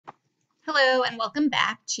Hello, and welcome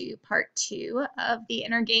back to part two of the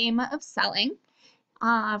inner game of selling.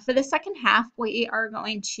 For the second half, we are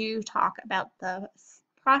going to talk about the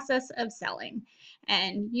process of selling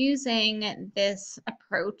and using this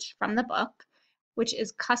approach from the book, which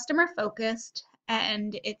is customer focused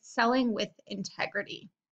and it's selling with integrity.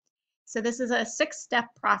 So, this is a six-step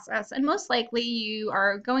process, and most likely you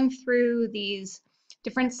are going through these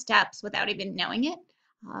different steps without even knowing it.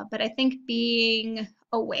 But I think being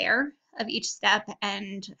aware of each step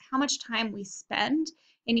and how much time we spend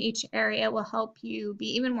in each area will help you be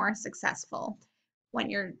even more successful when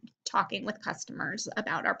you're talking with customers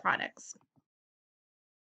about our products.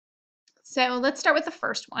 So let's start with the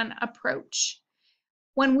first one, approach.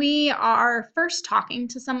 When we are first talking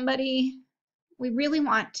to somebody, we really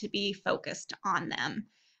want to be focused on them.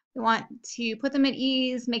 We want to put them at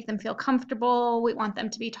ease, make them feel comfortable. We want them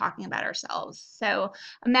to be talking about ourselves. So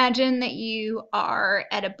imagine that you are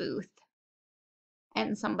at a booth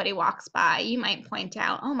and somebody walks by. You might point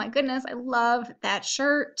out, oh my goodness, I love that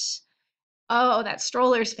shirt. Oh, that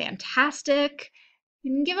stroller's fantastic.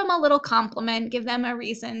 You can give them a little compliment, give them a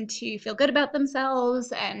reason to feel good about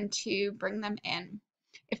themselves and to bring them in.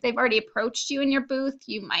 If they've already approached you in your booth,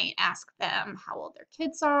 you might ask them how old their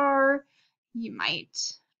kids are. You might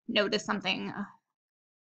notice something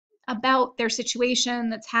about their situation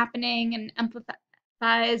that's happening and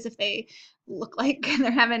empathize if they look like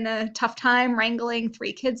they're having a tough time wrangling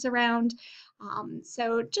three kids around.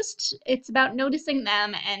 So just it's about noticing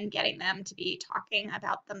them and getting them to be talking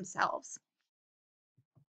about themselves.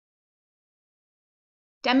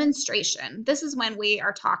 Demonstration. This is when we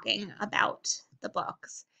are talking about the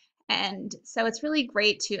books. And so it's really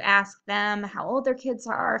great to ask them how old their kids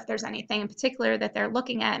are, if there's anything in particular that they're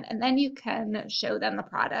looking at, and then you can show them the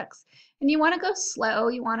products. And you want to go slow.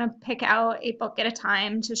 You want to pick out a book at a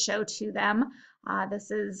time to show to them.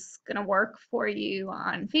 This is going to work for you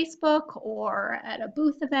on Facebook or at a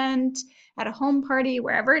booth event, at a home party,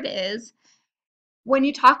 wherever it is. When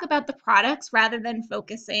you talk about the products, rather than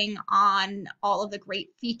focusing on all of the great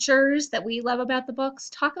features that we love about the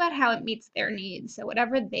books, talk about how it meets their needs. So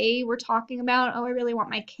whatever they were talking about, oh, I really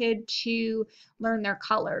want my kid to learn their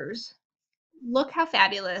colors. Look how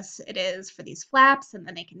fabulous it is for these flaps, and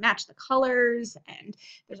then they can match the colors, and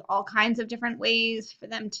there's all kinds of different ways for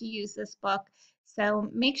them to use this book. So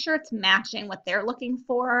make sure it's matching what they're looking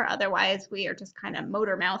for. Otherwise, we are just kind of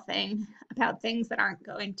motor mouthing about things that aren't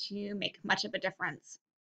going to make much of a difference.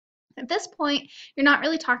 At this point, you're not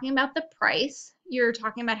really talking about the price, you're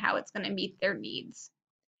talking about how it's going to meet their needs.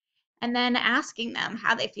 And then asking them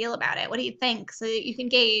how they feel about it. What do you think? So that you can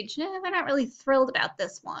gauge, they're not really thrilled about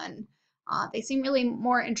this one. They seem really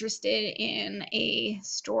more interested in a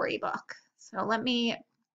storybook. So let me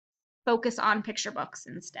focus on picture books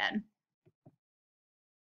instead.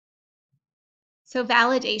 So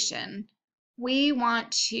validation. We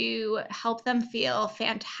want to help them feel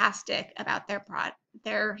fantastic about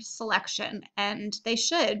their selection, and they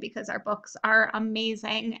should because our books are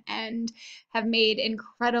amazing and have made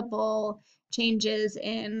incredible changes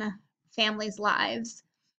in families' lives.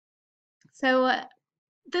 So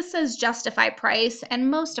this says justify price,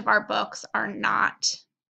 and most of our books are not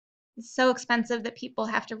so expensive that people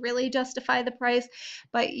have to really justify the price.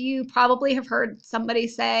 But you probably have heard somebody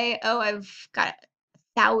say, oh, I've got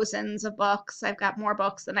thousands of books. I've got more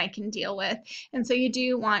books than I can deal with. And so you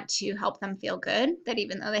do want to help them feel good that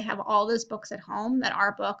even though they have all those books at home, that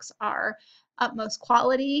our books are utmost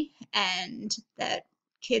quality and that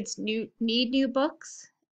kids need new books.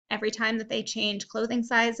 Every time that they change clothing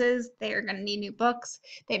sizes, they are going to need new books.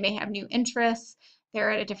 They may have new interests. They're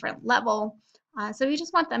at a different level. So we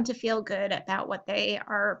just want them to feel good about what they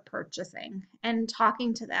are purchasing and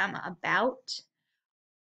talking to them about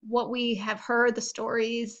what we have heard, the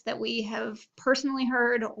stories that we have personally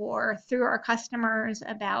heard or through our customers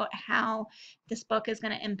about how this book is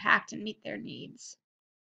going to impact and meet their needs.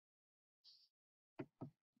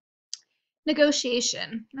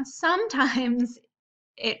 Negotiation. Now, sometimes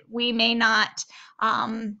we may not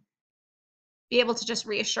be able to just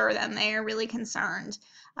reassure them. They are really concerned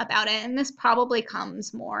about it. And this probably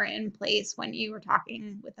comes more in place when you are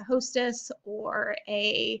talking with a hostess or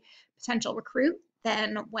a potential recruit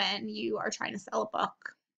than when you are trying to sell a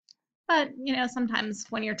book. But, sometimes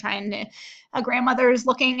when you're trying to, a grandmother is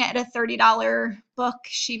looking at a $30 book,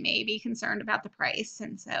 she may be concerned about the price.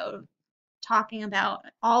 And so talking about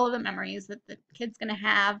all of the memories that the kid's going to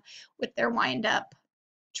have with their wind up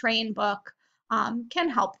train book can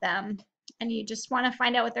help them. And you just want to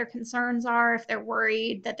find out what their concerns are. If they're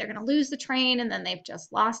worried that they're going to lose the train and then they've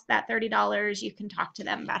just lost that $30, you can talk to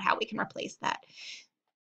them about how we can replace that.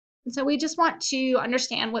 And so we just want to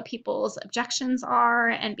understand what people's objections are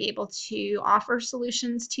and be able to offer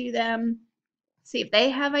solutions to them, see if they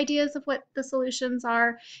have ideas of what the solutions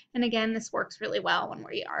are. And again, this works really well when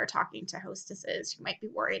we are talking to hostesses who might be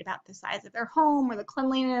worried about the size of their home or the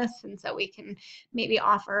cleanliness. And so we can maybe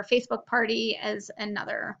offer a Facebook party as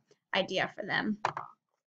another idea for them.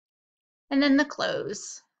 And then the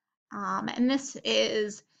close. And this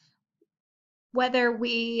is whether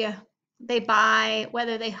they buy,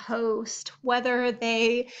 whether they host, whether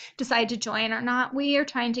they decide to join or not, we are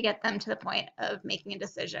trying to get them to the point of making a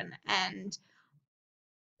decision. And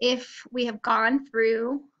if we have gone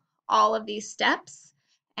through all of these steps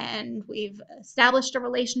and we've established a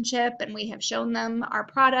relationship and we have shown them our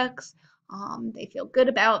products, they feel good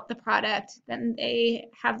about the product, then they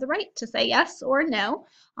have the right to say yes or no.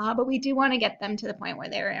 But we do want to get them to the point where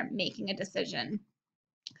they're making a decision.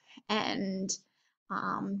 And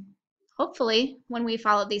um, hopefully, when we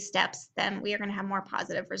follow these steps, then we are going to have more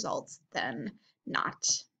positive results than not.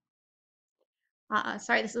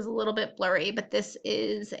 Sorry, this is a little bit blurry, but this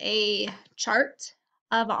is a chart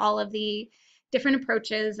of all of the different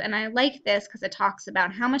approaches. And I like this because it talks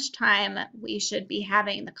about how much time we should be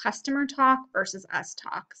having the customer talk versus us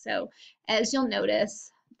talk. So as you'll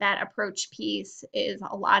notice, that approach piece is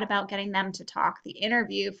a lot about getting them to talk. The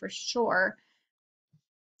interview for sure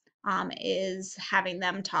is having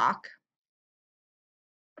them talk.